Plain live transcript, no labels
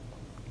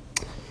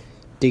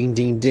Ding,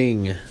 ding,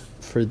 ding.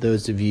 For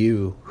those of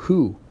you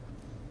who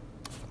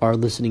are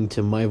listening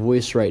to my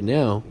voice right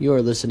now, you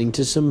are listening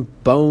to some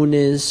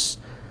bonus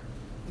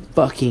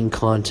fucking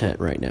content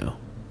right now.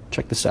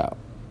 Check this out.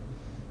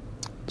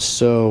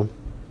 So,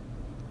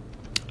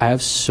 I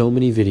have so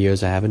many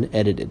videos I haven't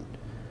edited.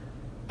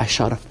 I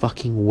shot a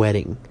fucking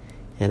wedding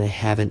and I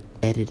haven't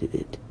edited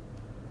it.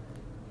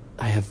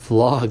 I have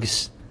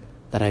vlogs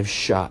that I've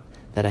shot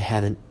that I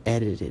haven't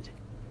edited.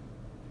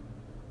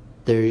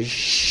 There's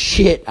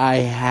shit I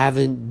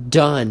haven't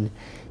done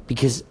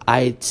because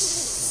I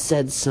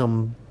said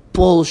some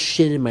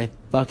bullshit in my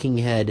fucking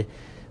head,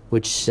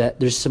 which said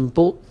there's some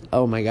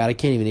oh my god, I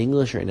can't even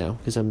English right now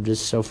because I'm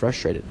just so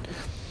frustrated.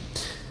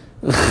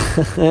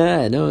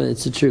 No,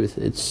 it's the truth.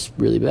 It's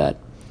really bad.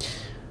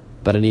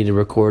 But I need to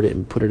record it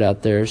and put it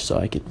out there so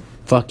I can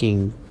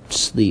fucking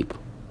sleep.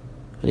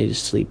 I need to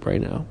sleep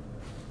right now.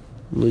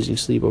 I'm losing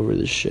sleep over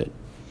this shit.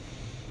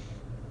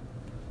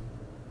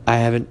 I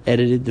haven't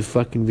edited the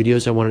fucking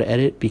videos I wanted to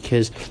edit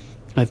because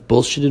I've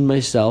bullshitted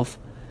myself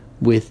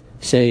with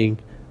saying,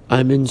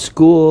 I'm in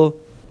school,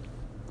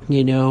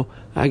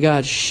 I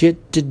got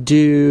shit to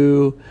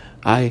do,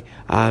 I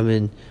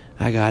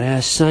got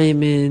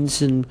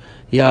assignments and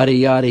yada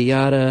yada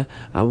yada.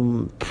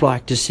 I'm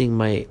practicing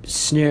my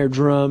snare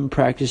drum,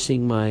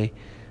 practicing my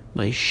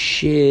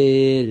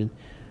shit,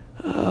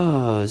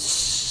 and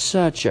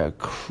such a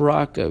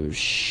crock of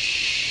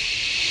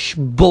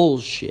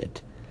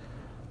bullshit.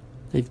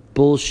 I've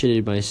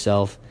bullshitted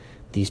myself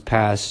this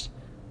past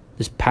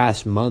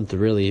month,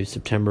 really,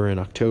 September and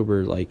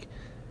October. Like,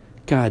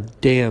 god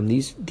damn,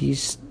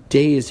 these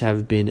days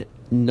have been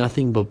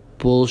nothing but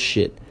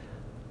bullshit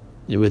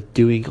with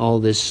doing all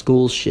this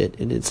school shit,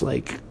 and it's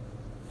like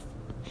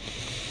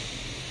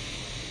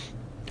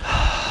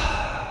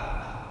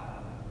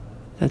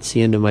that's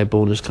the end of my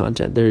bonus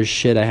content. There's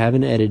shit I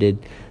haven't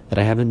edited that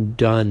I haven't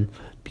done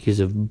because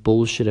of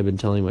bullshit I've been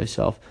telling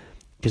myself.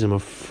 Because I'm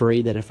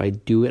afraid that if I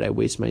do it, I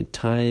waste my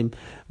time.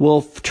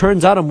 Well,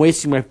 turns out I'm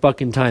wasting my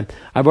fucking time.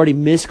 I've already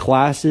missed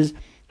classes.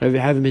 I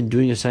haven't been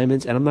doing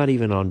assignments, and I'm not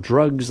even on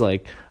drugs.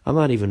 Like, I'm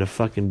not even a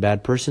fucking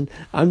bad person.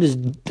 I'm just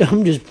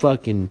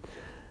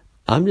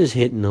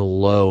hitting a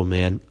low,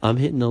 man. I'm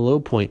hitting a low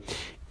point.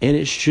 And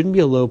it shouldn't be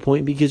a low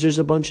point because there's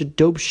a bunch of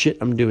dope shit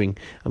I'm doing.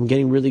 I'm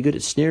getting really good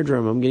at snare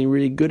drum. I'm getting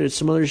really good at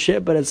some other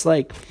shit, but it's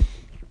like,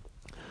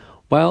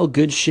 while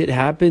good shit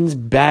happens,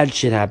 bad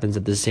shit happens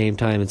at the same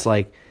time. It's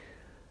like,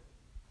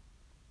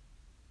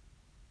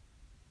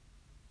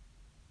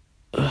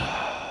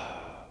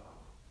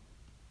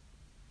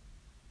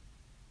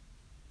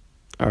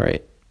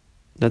 alright,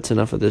 that's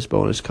enough of this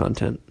bonus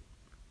content.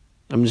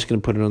 I'm just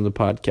going to put it on the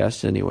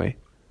podcast anyway.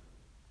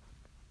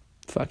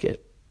 Fuck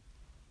it.